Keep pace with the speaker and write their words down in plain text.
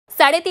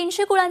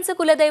350 कुळांचं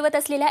कुलदैवत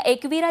असलेल्या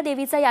एकवीरा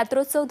देवीचा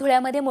यात्रोत्सव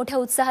धुळ्यामध्ये मोठ्या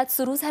उत्साहात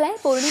सुरू झालाय।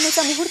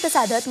 पौर्णिमेचा मुहूर्त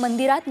साधत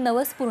मंदिरात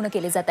नवस पूर्ण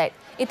केले जात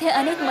आहेत। इथे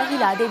अनेक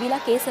महिला देवीला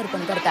केस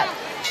अर्पण करतात,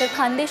 तर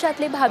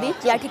खानदेशातले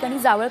भाविक या ठिकाणी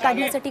जावळ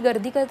काढण्यासाठी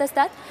गर्दी करत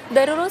असतात।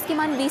 दररोज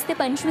किमान 20 ते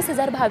 25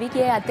 हजार भाविक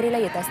या यात्रेला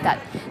येत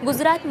असतात।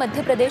 गुजरात,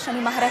 मध्य प्रदेश आणि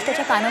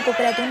महाराष्ट्राच्या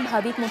कानाकोपऱ्यातून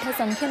भाविक मोठ्या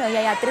संख्येने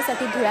या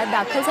यात्रेसाठी धुळ्यात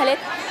दाखल झालेत।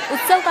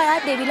 उत्सव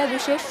काळात देवीला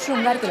विशेष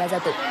शृंगार केला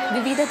जातो।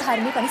 विविध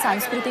धार्मिक आणि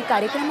सांस्कृतिक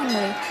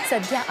कार्यक्रमांमुळे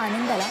सध्या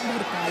आनंदाला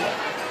भरपूर आले।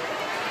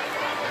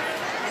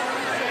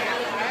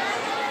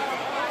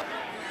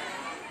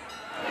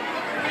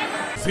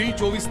 झी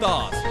 24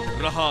 तास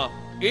रहा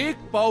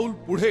एक पाऊल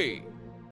पुढे।